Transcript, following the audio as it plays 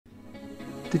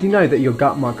Did you know that your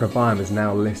gut microbiome is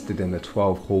now listed in the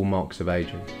 12 hallmarks of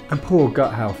aging? And poor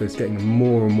gut health is getting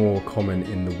more and more common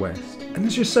in the West. And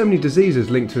there's just so many diseases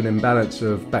linked to an imbalance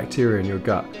of bacteria in your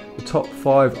gut. The top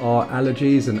 5 are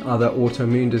allergies and other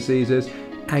autoimmune diseases,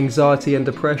 anxiety and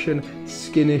depression,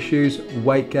 skin issues,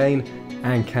 weight gain,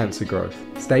 and cancer growth.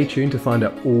 Stay tuned to find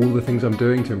out all the things I'm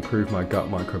doing to improve my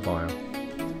gut microbiome.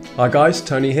 Hi guys,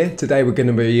 Tony here. Today we're going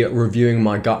to be reviewing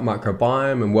my gut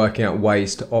microbiome and working out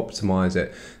ways to optimize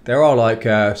it. There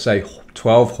are say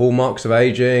 12 hallmarks of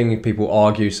aging. People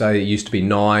argue, say it used to be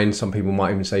 9. Some people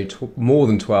might even say more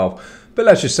than 12. But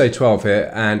let's just say 12 here.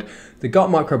 And the gut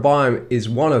microbiome is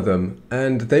one of them.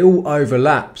 And they all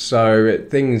overlap. So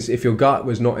if your gut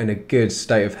was not in a good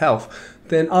state of health,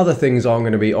 then other things aren't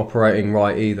going to be operating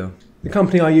right either. The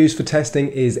company I use for testing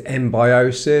is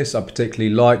Enbiosis. I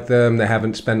particularly like them. They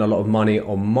haven't spent a lot of money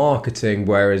on marketing,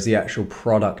 whereas the actual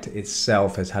product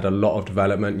itself has had a lot of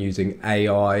development using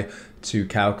AI to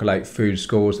calculate food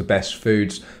scores, the best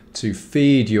foods to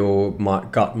feed your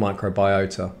gut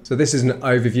microbiota. So this is an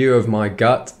overview of my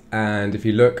gut, and if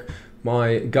you look,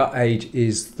 my gut age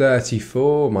is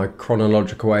 34, my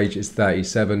chronological age is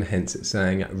 37, hence it's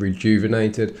saying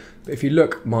rejuvenated. But if you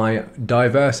look, my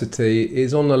diversity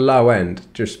is on the low end,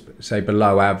 just say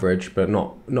below average, but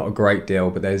not a great deal,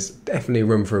 but there's definitely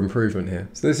room for improvement here.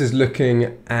 So this is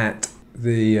looking at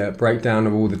the breakdown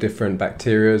of all the different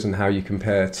bacteria and how you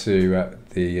compare to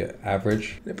the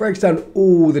average. It breaks down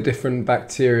all the different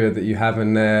bacteria that you have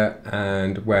in there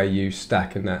and where you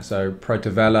stack in that. So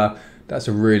Protovella, that's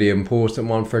a really important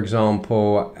one, for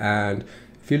example. And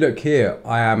if you look here,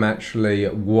 I am actually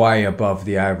way above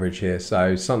the average here.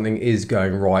 So something is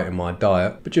going right in my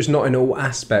diet, but just not in all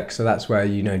aspects. So that's where,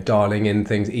 dialing in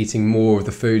things, eating more of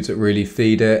the foods that really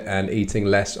feed it and eating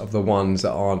less of the ones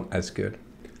that aren't as good.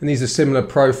 And these are similar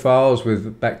profiles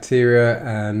with bacteria,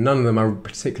 and none of them I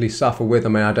particularly suffer with. I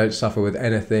mean, I don't suffer with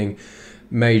anything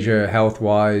major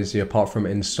health-wise, apart from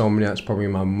insomnia. That's probably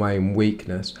my main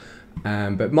weakness.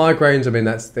 But migraines, I mean,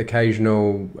 that's the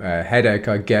occasional headache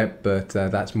I get, but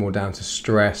that's more down to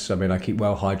stress. I mean, I keep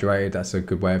well hydrated. That's a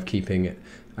good way of keeping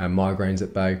migraines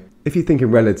at bay. If you think in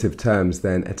relative terms,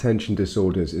 then attention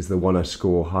disorders is the one I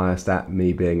score highest at,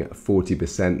 me being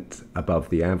 40% above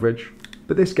the average.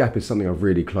 But this gap is something I've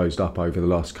really closed up over the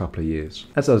last couple of years,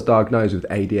 as I was diagnosed with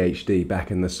ADHD back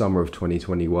in the summer of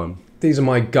 2021. These are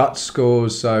my gut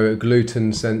scores, so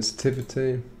gluten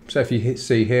sensitivity. So if you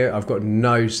see here, I've got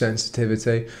no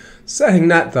sensitivity. Saying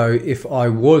that though, if I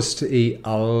was to eat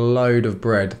a load of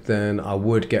bread, then I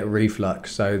would get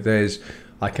reflux. So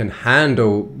I can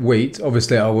handle wheat.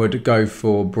 Obviously I would go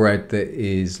for bread that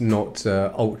is not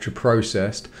ultra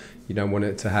processed. You don't want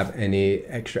it to have any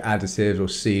extra additives or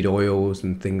seed oils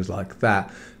and things like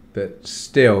that. But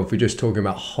still, if we're just talking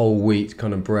about whole wheat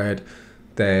kind of bread,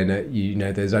 then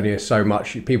there's only so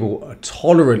much. People are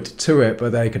tolerant to it,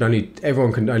 but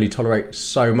everyone can only tolerate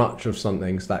so much of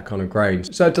something, that kind of grain.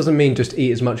 So it doesn't mean just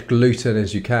eat as much gluten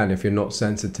as you can if you're not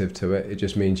sensitive to it. It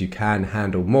just means you can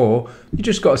handle more. You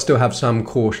just got to still have some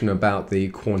caution about the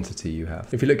quantity you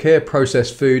have. If you look here,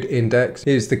 processed food index,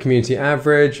 here's the community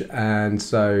average, and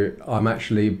so I'm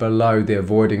actually below the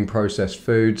avoiding processed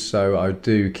foods, so I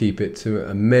do keep it to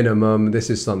a minimum. This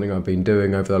is something I've been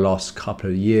doing over the last couple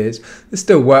of years. There's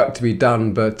still work to be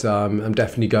done, but I'm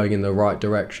definitely going in the right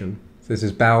direction. So this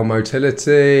is bowel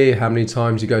motility, how many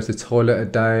times you go to the toilet a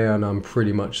day, and I'm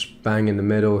pretty much bang in the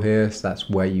middle here, so that's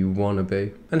where you want to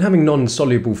be. And having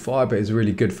non-soluble fibre is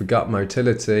really good for gut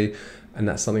motility, and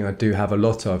that's something I do have a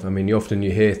lot of. I mean, often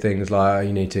you hear things like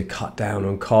you need to cut down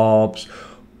on carbs,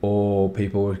 or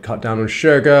people cut down on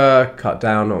sugar,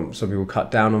 some people cut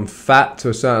down on fat to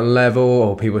a certain level,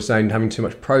 or people are saying having too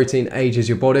much protein ages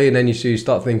your body, and then you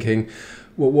start thinking,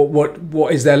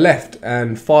 what is there left?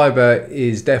 And fiber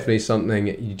is definitely something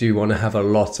you do want to have a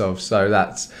lot of. So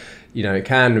that's, it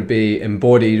can be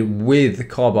embodied with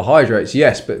carbohydrates,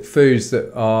 yes, but foods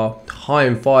that are high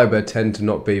in fiber tend to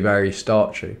not be very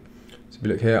starchy. So if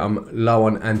you look here, I'm low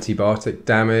on antibiotic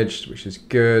damage, which is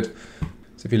good.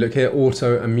 So if you look here,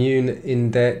 autoimmune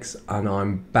index, and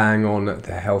I'm bang on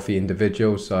the healthy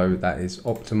individual, so that is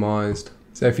optimized.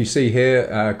 So if you see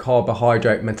here,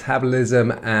 carbohydrate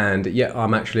metabolism, and yeah,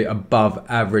 I'm actually above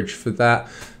average for that.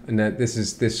 And then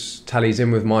this tallies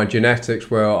in with my genetics,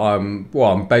 where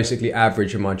I'm basically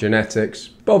average in my genetics.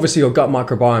 But obviously your gut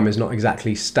microbiome is not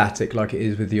exactly static like it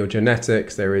is with your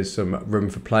genetics. There is some room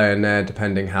for play in there,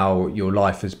 depending how your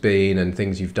life has been and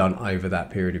things you've done over that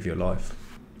period of your life.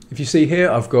 If you see here,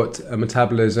 I've got a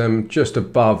metabolism just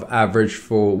above average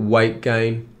for weight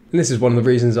gain. And this is one of the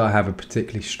reasons I have a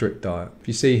particularly strict diet. If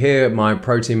you see here, my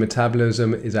protein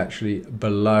metabolism is actually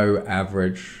below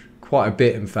average, quite a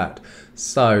bit in fact.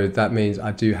 So that means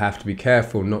I do have to be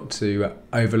careful not to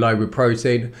overload with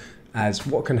protein, as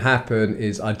what can happen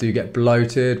is I do get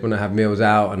bloated when I have meals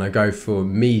out and I go for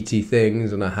meaty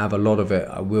things and I have a lot of it.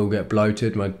 I will get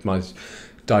bloated. My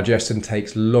digestion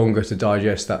takes longer to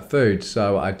digest that food,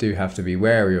 so I do have to be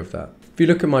wary of that. If you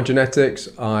look at my genetics,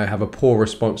 I have a poor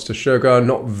response to sugar,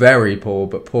 not very poor,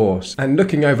 but poor. And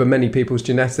looking over many people's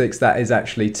genetics, that is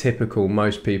actually typical.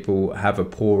 Most people have a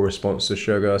poor response to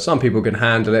sugar. Some people can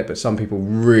handle it, but some people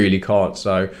really can't.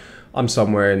 So I'm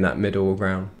somewhere in that middle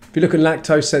ground. If you look at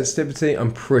lactose sensitivity,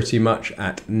 I'm pretty much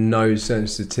at no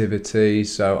sensitivity.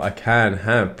 So I can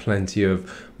have plenty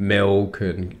of milk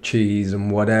and cheese and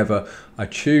whatever. I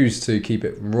choose to keep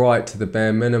it right to the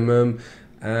bare minimum.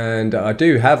 And I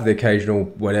do have the occasional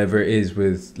whatever it is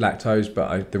with lactose,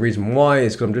 but the reason why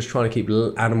is because I'm just trying to keep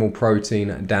animal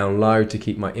protein down low to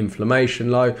keep my inflammation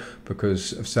low,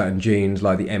 because of certain genes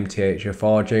like the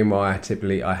MTHFR gene, where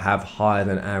I have higher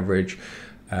than average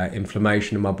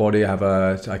inflammation in my body.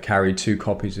 I carry 2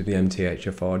 copies of the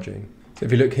MTHFR gene. So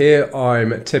if you look here,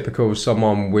 I'm typical of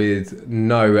someone with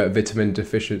no vitamin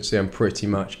deficiency. I'm pretty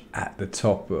much at the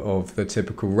top of the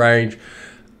typical range.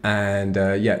 And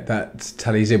yeah, that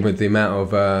tallies in with the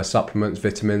amount of supplements,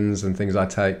 vitamins and things I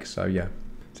take. So yeah.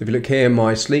 So if you look here,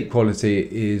 my sleep quality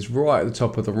is right at the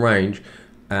top of the range.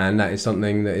 And that is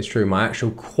something that is true. My actual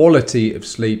quality of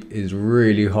sleep is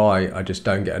really high. I just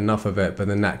don't get enough of it. But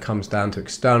then that comes down to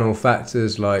external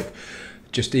factors like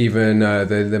just even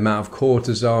the amount of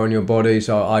cortisol in your body.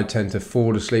 So I tend to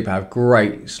fall asleep. I have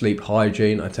great sleep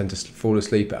hygiene. I tend to fall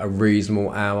asleep at a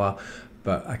reasonable hour.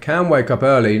 But I can wake up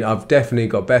early. I've definitely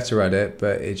got better at it,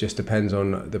 but it just depends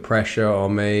on the pressure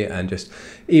on me and just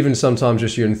even sometimes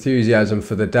just your enthusiasm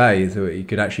for the day. So you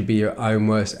could actually be your own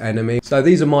worst enemy. So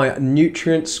these are my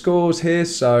nutrient scores here.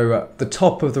 So at the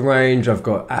top of the range, I've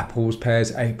got apples,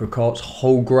 pears, apricots,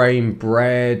 whole grain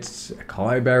bread,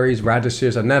 acai berries,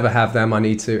 radishes. I never have them. I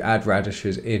need to add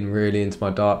radishes in really into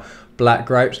my diet. Black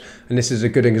grapes, and this is a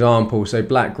good example. So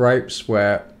black grapes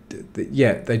where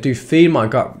yeah, they do feed my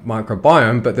gut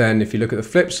microbiome, but then if you look at the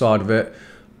flip side of it,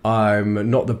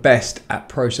 I'm not the best at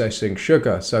processing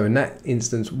sugar. So in that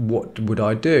instance, what would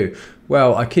I do?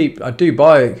 Well, I do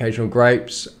buy occasional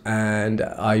grapes and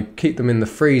I keep them in the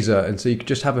freezer, and so you can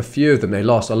just have a few of them. They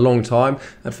last a long time,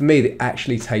 and for me, they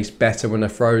actually taste better when they're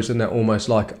frozen. They're almost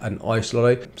like an ice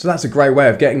lolly. So that's a great way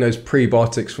of getting those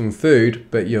prebiotics from food,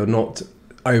 but you're not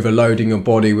overloading your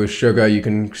body with sugar. You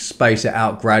can space it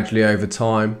out gradually over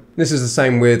time. This is the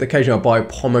same with occasionally I buy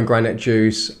pomegranate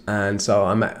juice, and so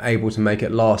I'm able to make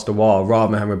it last a while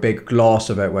rather than having a big glass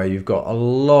of it where you've got a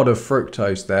lot of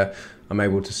fructose there. I'm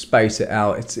able to space it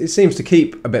out. It seems to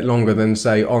keep a bit longer than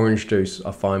say orange juice,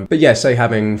 I find. But yeah, say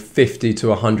having 50 to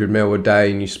 100 ml a day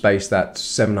and you space that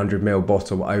 700 ml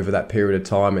bottle over that period of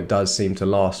time, it does seem to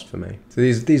last for me. So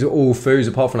these are all foods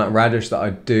apart from that radish that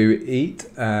I do eat,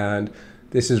 and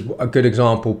this is a good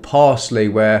example, parsley,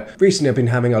 where recently I've been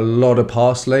having a lot of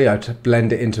parsley. I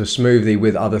blend it into a smoothie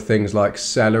with other things like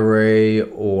celery,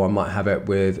 or I might have it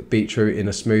with beetroot in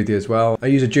a smoothie as well. I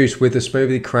use a juice with the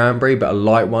smoothie, cranberry, but a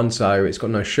light one, so it's got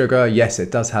no sugar. Yes,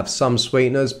 it does have some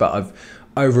sweeteners, but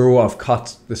overall I've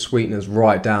cut the sweeteners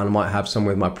right down. I might have some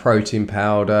with my protein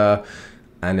powder,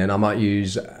 and then I might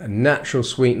use natural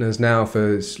sweeteners now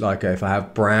for like if I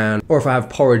have bran, or if I have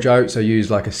porridge oats, I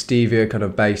use like a stevia kind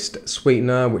of based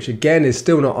sweetener, which again is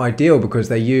still not ideal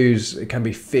because it can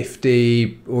be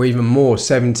 50 or even more,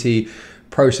 70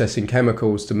 processing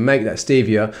chemicals to make that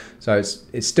stevia. So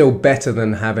it's still better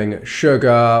than having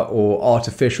sugar or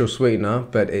artificial sweetener,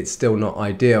 but it's still not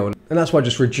ideal. And that's why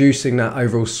just reducing that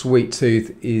overall sweet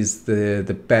tooth is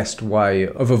the best way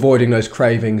of avoiding those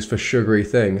cravings for sugary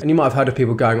things. And you might have heard of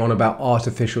people going on about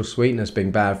artificial sweetness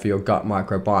being bad for your gut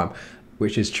microbiome,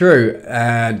 which is true.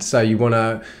 And so you want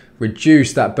to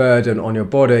reduce that burden on your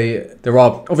body. There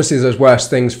are obviously those worse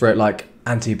things for it, like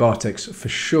antibiotics for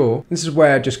sure. This is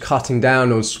where just cutting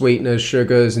down on sweeteners,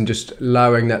 sugars, and just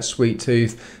lowering that sweet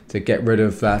tooth to get rid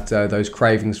of that those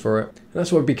cravings for it. And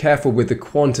that's why be careful with the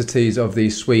quantities of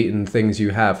these sweetened things you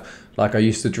have. Like I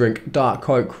used to drink dark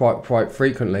Coke quite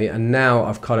frequently, and now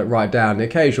I've cut it right down. The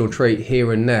occasional treat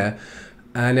here and there.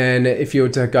 And then if you were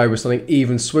to go with something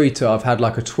even sweeter, I've had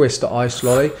like a Twister ice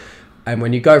lolly. And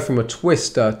when you go from a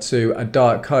Twister to a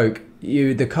Diet Coke,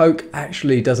 the Coke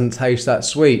actually doesn't taste that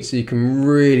sweet, so you can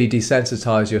really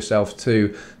desensitize yourself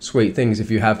to sweet things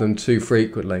if you have them too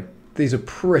frequently. These are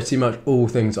pretty much all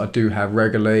things I do have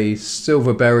regularly.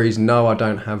 Silver berries, no, I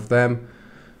don't have them.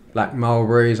 Black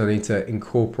mulberries, I need to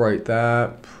incorporate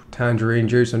that. Tangerine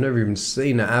juice, I've never even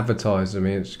seen it advertised. I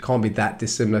mean, it can't be that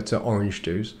dissimilar to orange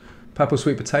juice. Purple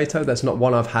sweet potato, that's not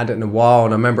one I've had in a while,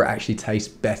 and I remember it actually tastes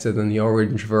better than the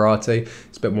orange variety.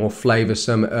 It's a bit more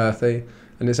flavoursome, earthy,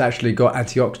 and it's actually got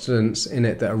antioxidants in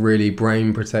it that are really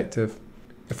brain protective.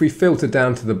 If we filter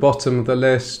down to the bottom of the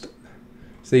list,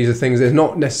 so these are things they're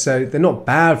not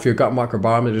bad for your gut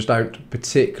microbiome, they just don't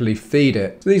particularly feed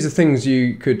it. So these are things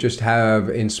you could just have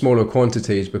in smaller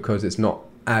quantities because it's not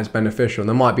as beneficial. And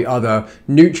there might be other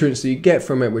nutrients that you get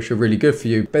from it which are really good for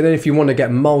you, but then if you want to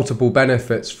get multiple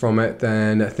benefits from it,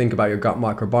 then think about your gut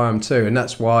microbiome too. And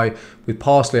that's why with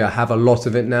parsley I have a lot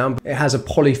of it now. It has a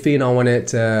polyphenol in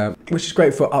it which is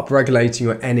great for upregulating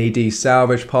your NAD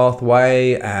salvage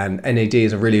pathway, and NAD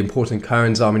is a really important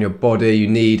coenzyme in your body. You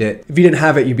need it. If you didn't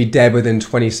have it, you'd be dead within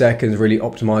 20 seconds. Really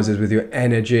optimizes with your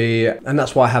energy, and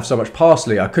that's why I have so much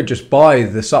parsley. I could just buy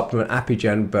the supplement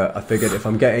Apigen, but I figured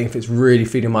if it's really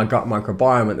feeding my gut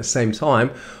microbiome at the same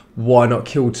time, why not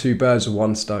kill two birds with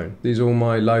one stone? These are all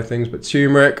my low things, but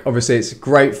turmeric, obviously it's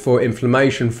great for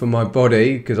inflammation for my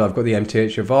body because I've got the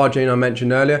MTHFR gene I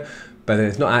mentioned earlier, but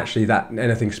it's not actually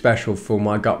anything special for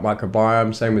my gut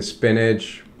microbiome. Same with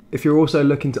spinach. If you're also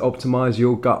looking to optimize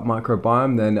your gut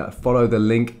microbiome, then follow the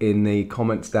link in the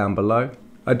comments down below.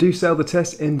 I do sell the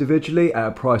test individually at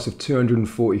a price of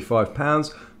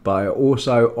 £245, but I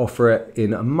also offer it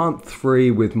in a month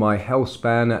free with my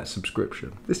HealthSpan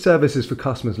subscription. This service is for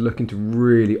customers looking to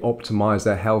really optimize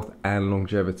their health and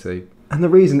longevity. And the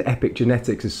reason Epic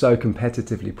Genetics is so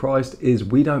competitively priced is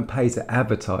we don't pay to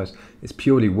advertise. It's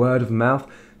purely word of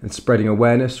mouth and spreading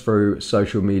awareness through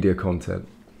social media content.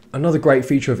 Another great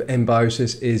feature of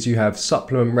Enbiosis is you have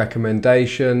supplement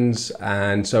recommendations,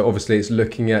 and so obviously it's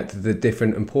looking at the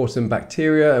different important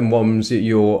bacteria and ones that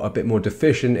you're a bit more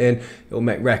deficient in. It'll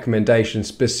make recommendations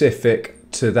specific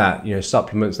to that,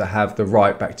 supplements that have the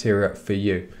right bacteria for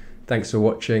you. Thanks for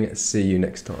watching. See you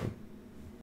next time.